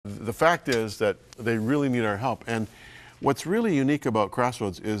the fact is that they really need our help. And what's really unique about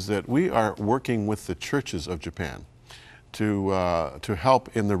Crossroads is that we are working with the churches of Japan to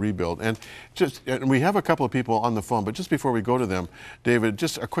help in the rebuild. And we have a couple of people on the phone, but just before we go to them, David,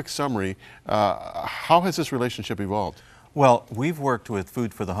 just a quick summary. How has this relationship evolved? Well, we've worked with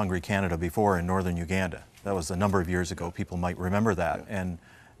Food for the Hungry Canada before in northern Uganda. That was a number of years ago. People might remember that. Yeah. And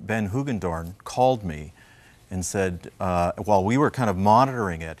Ben Hugendorn called me and said, while we were kind of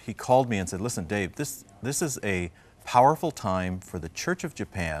monitoring it, he called me and said, listen, Dave, this is a powerful time for the Church of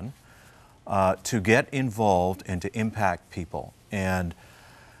Japan to get involved and to impact people. And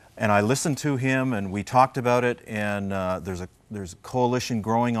I listened to him, and we talked about it, and there's a coalition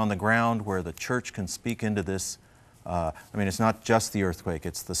growing on the ground where the church can speak into this. I mean, it's not just the earthquake,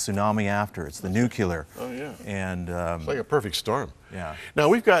 it's the tsunami after, it's the nuclear. Oh, yeah. And it's like a perfect storm. Yeah. Now,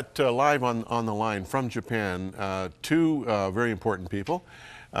 we've got live on the line from Japan two very important people.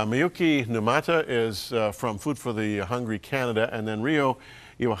 Miyuki Numata is from Food for the Hungry Canada, and then Ryo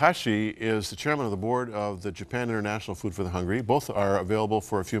Iwahashi is the chairman of the board of the Japan International Food for the Hungry. Both are available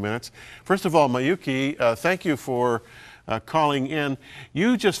for a few minutes. First of all, Miyuki, thank you for calling in.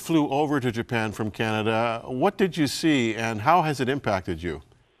 You just flew over to Japan from Canada. What did you see, and how has it impacted you?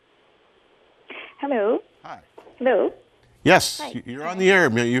 Hello. Hi. Hello. Yes, Hi. You're on the air,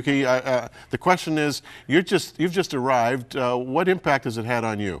 Miyuki. The question is, you've just arrived. What impact has it had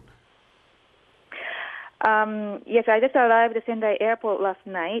on you? Yes, I just arrived at Sendai Airport last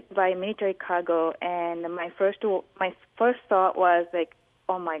night by military cargo, and my first thought was like,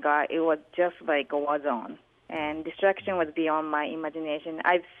 oh my God, it was just like a war zone. And destruction was beyond my imagination.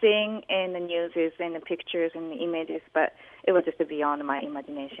 I've seen in the news and the pictures and the images, but it was just beyond my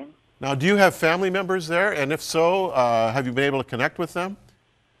imagination. Now, do you have family members there? And if so, have you been able to connect with them?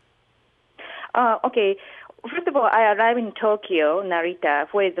 Okay. First of all, I arrived in Tokyo, Narita,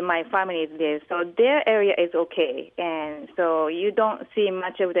 where my family lives. So their area is okay. And so you don't see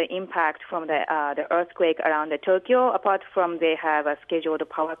much of the impact from the earthquake around the Tokyo, apart from they have a scheduled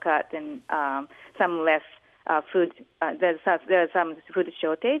power cut and some less food. There's some food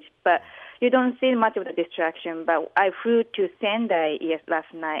shortage, but you don't see much of the destruction. But I flew to Sendai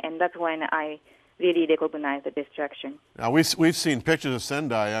last night, and that's when I really recognized the destruction. Now we've seen pictures of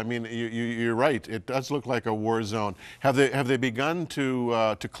Sendai. I mean, you're right. It does look like a war zone. Have they begun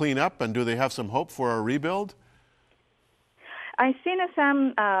to clean up, and do they have some hope for a rebuild? I've seen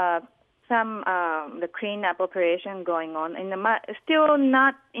some the cleanup operation going on still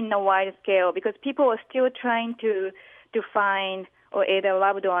not in a wide scale, because people are still trying to find or either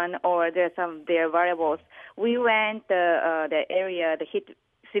loved one or their variables. We went the area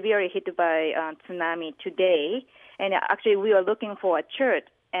severely hit by tsunami today, and actually we were looking for a church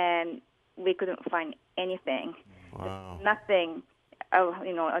and we couldn't find anything. Wow. Nothing.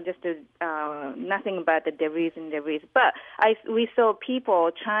 Nothing but the debris. But we saw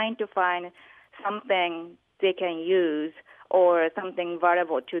people trying to find something they can use or something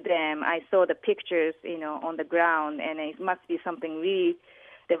valuable to them. I saw the pictures, on the ground, and it must be something really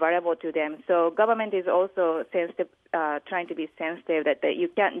valuable to them. So government is also sensitive, trying to be sensitive that you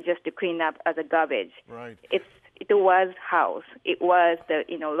can't just clean up as a garbage. Right. It was house. It was the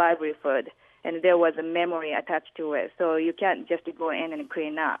livelihood. And there was a memory attached to it, so you can't just go in and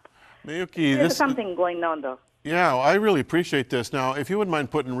clean up. Miyuki, there's something going on, though. Yeah, well, I really appreciate this. Now, if you wouldn't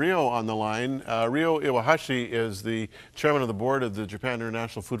mind putting Ryo on the line, Ryo Iwahashi is the chairman of the board of the Japan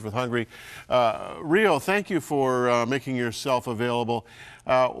International Food for the Hungry. Ryo, thank you for making yourself available.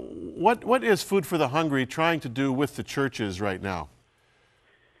 What is Food for the Hungry trying to do with the churches right now?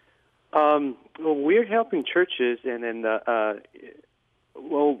 Well, we're helping churches, and then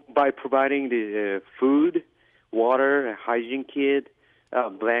by providing the food, water, hygiene kit,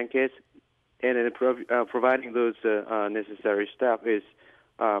 blankets, and then providing those necessary stuff is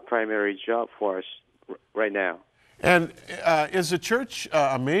primary job for us right now. And is the church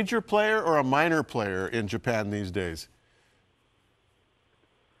a major player or a minor player in Japan these days?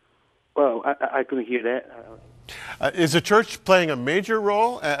 Well, I couldn't hear that. Is the church playing a major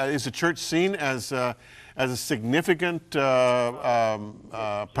role? Is the church seen as a significant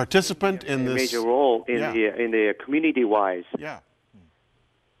participant in this? A major role in the community-wise. Yeah.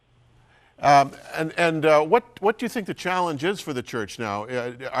 What do you think the challenge is for the church now?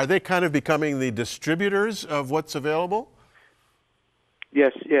 Are they kind of becoming the distributors of what's available?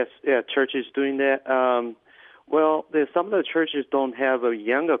 Yes, church is doing that. Well, some of the churches don't have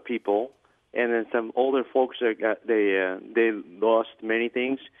younger people, and then some older folks they lost many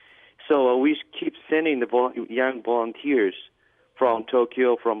things. So we keep sending the young volunteers from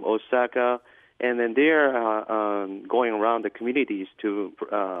Tokyo, from Osaka, and then they're going around the communities to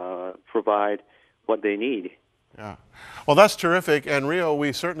provide what they need. Yeah. Well, that's terrific. And Rio,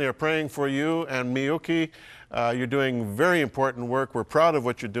 we certainly are praying for you and Miyuki. You're doing very important work. We're proud of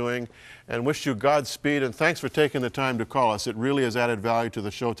what you're doing and wish you Godspeed. And thanks for taking the time to call us. It really has added value to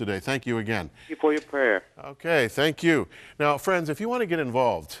the show today. Thank you again. Thank you for your prayer. Okay, thank you. Now, friends, if you want to get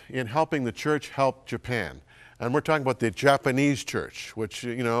involved in helping the church help Japan, and we're talking about the Japanese church, which,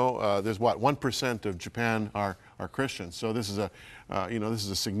 you know, there's what, 1% of Japan are Christians. So this is a, this is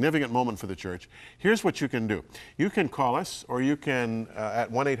a significant moment for the church. Here's what you can do. You can call us, or you can,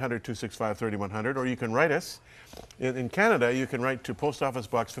 at 1-800-265-3100, or you can write us. In Canada, you can write to Post Office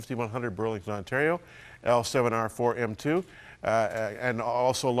Box 5100, Burlington, Ontario, L7R4M2, and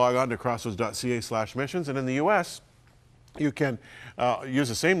also log on to crossroads.ca/missions. And in the U.S., you can use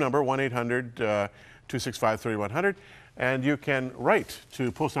the same number, 1-800-265-3100, and you can write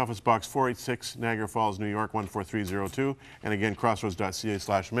to Post Office Box 486, Niagara Falls, New York, 14302, and again,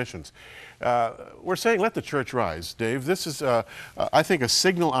 crossroads.ca/missions. We're saying let the church rise, Dave. This is, I think, a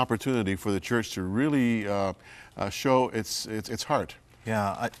signal opportunity for the church to really show its heart.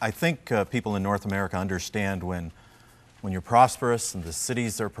 Yeah, I think people in North America understand when you're prosperous and the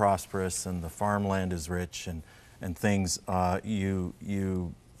cities are prosperous and the farmland is rich and things,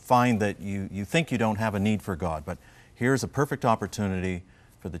 you find that you think you don't have a need for God. But here's a perfect opportunity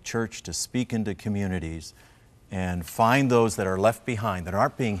for the church to speak into communities and find those that are left behind, that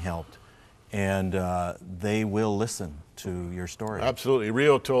aren't being helped, and they will listen to your story. Absolutely.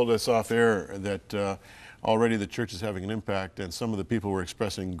 Rio told us off air that already the church is having an impact, and some of the people were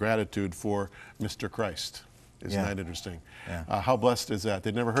expressing gratitude for Mr. Christ. Isn't that interesting? Yeah. How blessed is that?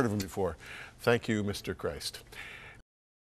 They'd never heard of him before. Thank you, Mr. Christ.